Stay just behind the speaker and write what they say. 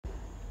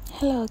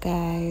Hello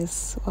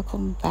guys,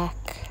 welcome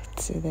back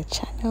to the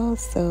channel.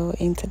 So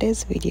in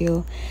today's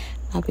video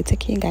I'll be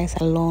taking you guys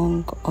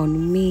along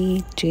on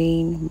me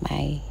doing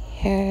my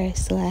hair.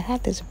 So I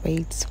had these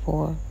braids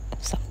for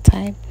some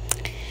time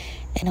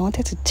and I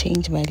wanted to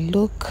change my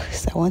look,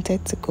 so I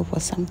wanted to go for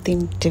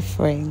something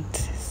different.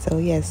 So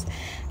yes,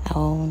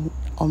 I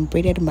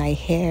unbraided my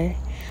hair,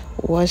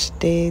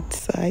 washed it.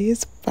 So I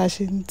used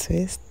passion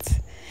twist,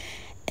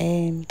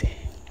 and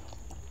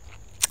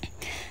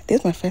this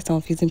is my first time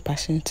of using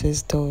passion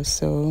twist though,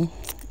 so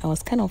I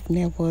was kind of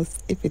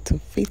nervous if it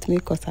would fit me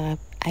because I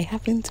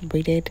haven't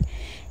braided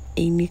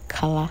any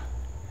color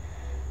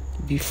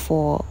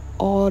before.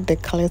 All the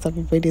colors of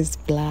the braid is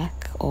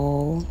black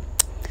or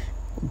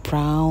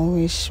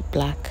brownish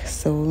black.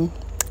 So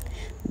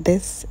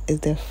this is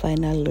the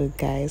final look,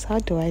 guys. How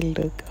do I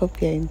look?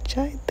 Hope you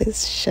enjoyed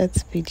this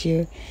short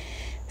video.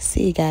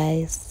 See you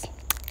guys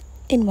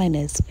in my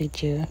next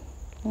video.